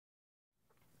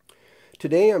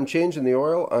Today I'm changing the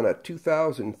oil on a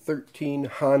 2013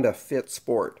 Honda Fit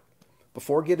Sport.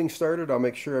 Before getting started, I'll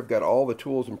make sure I've got all the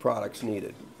tools and products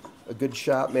needed. A good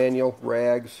shop manual,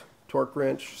 rags, torque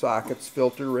wrench, sockets,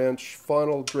 filter wrench,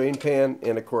 funnel, drain pan,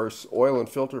 and of course oil and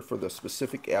filter for the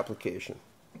specific application.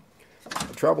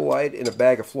 A trouble light and a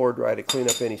bag of floor dry to clean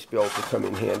up any spills will come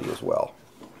in handy as well.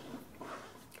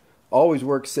 Always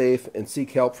work safe and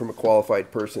seek help from a qualified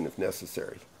person if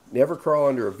necessary. Never crawl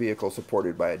under a vehicle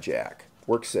supported by a jack.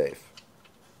 Work safe.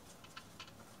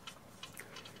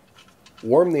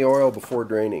 Warm the oil before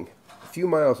draining. A few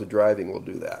miles of driving will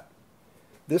do that.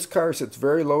 This car sits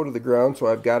very low to the ground, so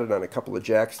I've got it on a couple of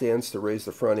jack stands to raise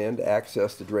the front end to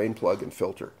access the drain plug and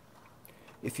filter.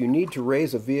 If you need to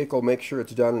raise a vehicle, make sure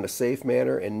it's done in a safe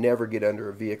manner and never get under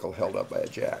a vehicle held up by a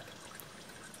jack.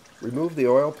 Remove the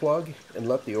oil plug and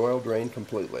let the oil drain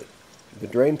completely. The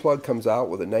drain plug comes out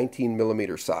with a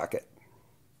 19mm socket.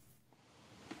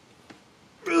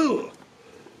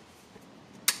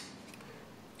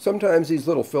 Sometimes these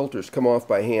little filters come off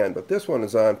by hand, but this one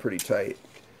is on pretty tight.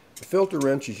 The filter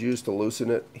wrench is used to loosen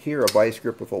it, here a vice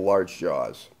grip with a large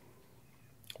jaws.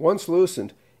 Once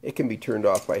loosened, it can be turned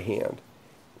off by hand.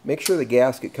 Make sure the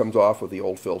gasket comes off with the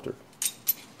old filter.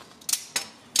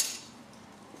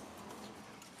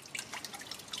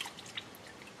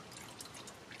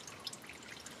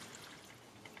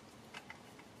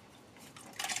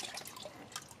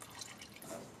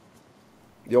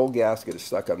 The old gasket is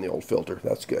stuck on the old filter.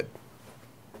 That's good.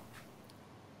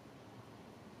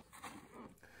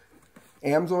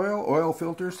 AMSOIL oil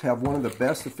filters have one of the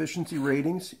best efficiency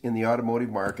ratings in the automotive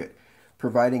market,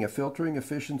 providing a filtering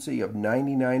efficiency of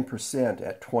 99%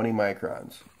 at 20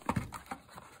 microns.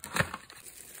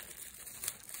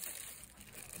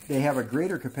 They have a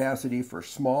greater capacity for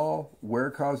small,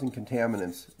 wear-causing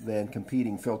contaminants than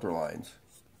competing filter lines.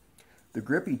 The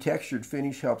grippy textured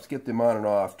finish helps get them on and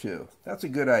off too. That's a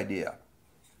good idea.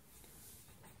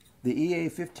 The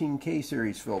EA15K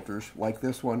series filters, like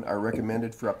this one, are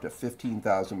recommended for up to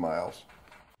 15,000 miles.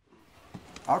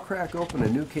 I'll crack open a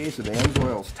new case of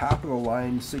AMSOIL's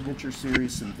top-of-the-line Signature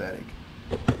Series Synthetic.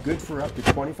 Good for up to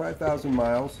 25,000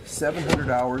 miles, 700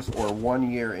 hours, or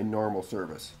 1 year in normal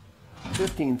service.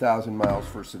 15,000 miles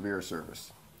for severe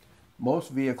service.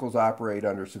 Most vehicles operate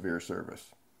under severe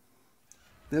service.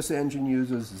 This engine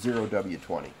uses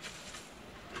 0W-20.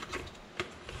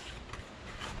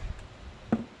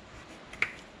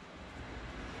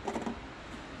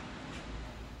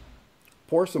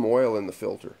 Pour some oil in the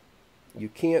filter. You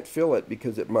can't fill it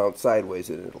because it mounts sideways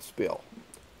and it'll spill.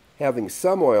 Having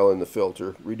some oil in the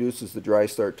filter reduces the dry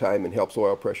start time and helps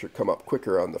oil pressure come up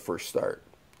quicker on the first start.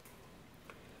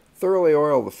 Thoroughly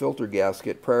oil the filter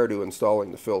gasket prior to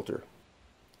installing the filter.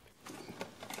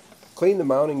 Clean the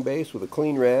mounting base with a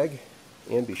clean rag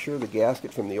and be sure the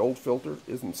gasket from the old filter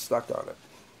isn't stuck on it.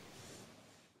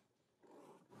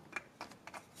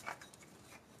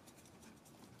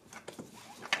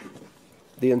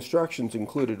 The instructions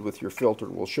included with your filter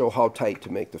will show how tight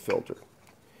to make the filter.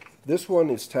 This one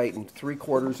is tightened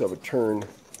 3/4 of a turn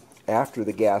after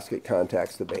the gasket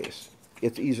contacts the base.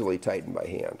 It's easily tightened by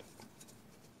hand.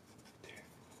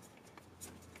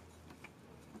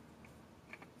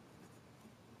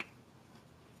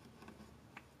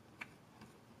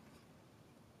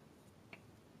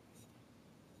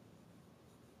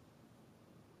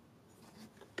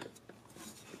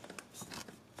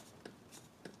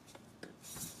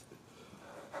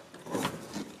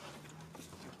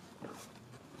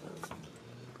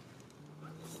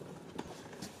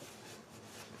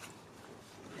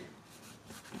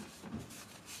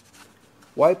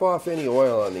 Wipe off any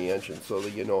oil on the engine so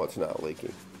that you know it's not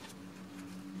leaking.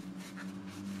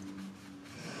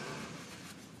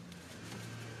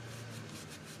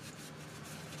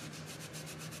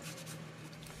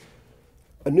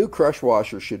 A new crush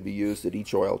washer should be used at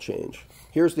each oil change.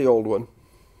 Here's the old one.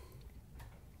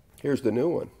 Here's the new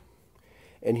one.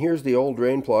 And here's the old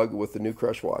drain plug with the new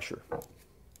crush washer.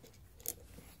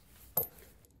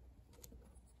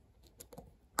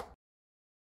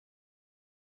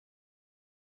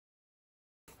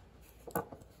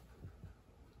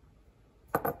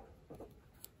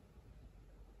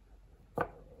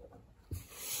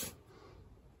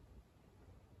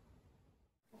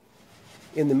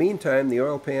 In the meantime, the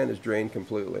oil pan is drained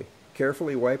completely.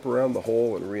 Carefully wipe around the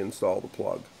hole and reinstall the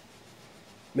plug.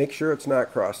 Make sure it's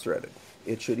not cross-threaded.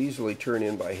 It should easily turn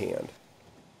in by hand.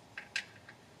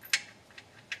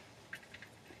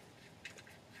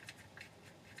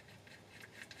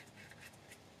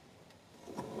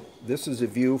 This is a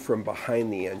view from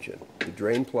behind the engine. The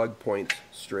drain plug points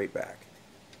straight back.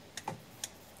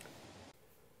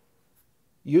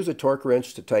 Use a torque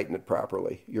wrench to tighten it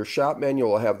properly. Your shop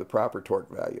manual will have the proper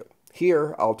torque value.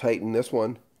 Here, I'll tighten this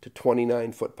one to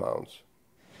 29 foot-pounds.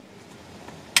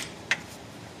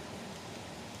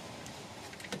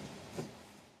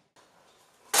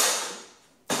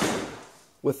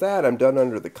 With that, I'm done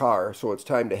under the car, so it's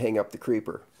time to hang up the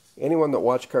creeper. Anyone that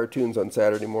watched cartoons on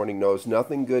Saturday morning knows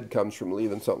nothing good comes from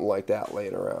leaving something like that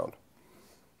laying around.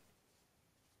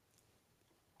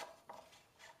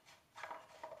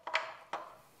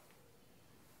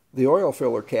 The oil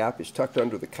filler cap is tucked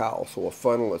under the cowl, so a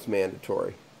funnel is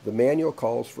mandatory. The manual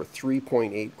calls for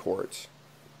 3.8 quarts.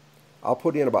 I'll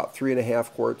put in about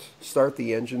 3.5 quarts, start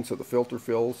the engine so the filter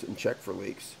fills, and check for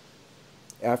leaks.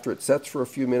 After it sets for a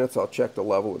few minutes, I'll check the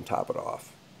level and top it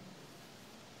off.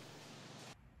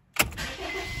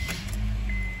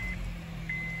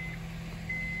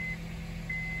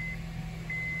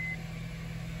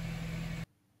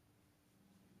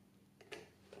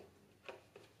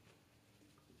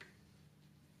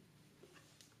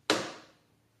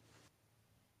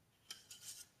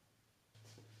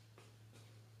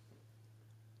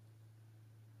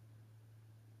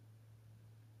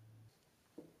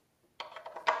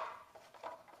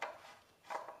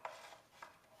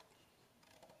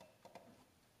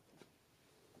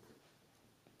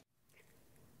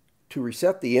 To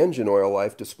reset the engine oil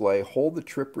life display, hold the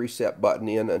trip reset button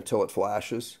in until it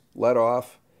flashes, let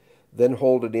off, then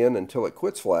hold it in until it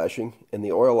quits flashing, and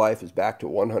the oil life is back to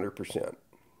 100%.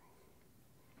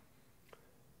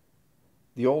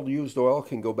 The old used oil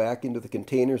can go back into the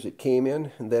containers it came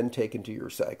in and then taken to your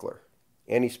recycler.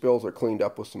 Any spills are cleaned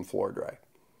up with some floor dry.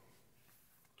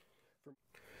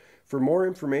 For more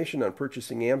information on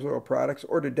purchasing AMSOIL products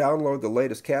or to download the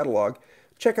latest catalog,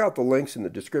 check out the links in the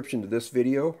description to this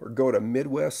video or go to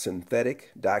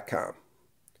MidwestSynthetic.com.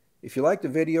 If you liked the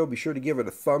video, be sure to give it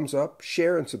a thumbs up,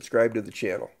 share, and subscribe to the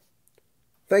channel.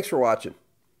 Thanks for watching.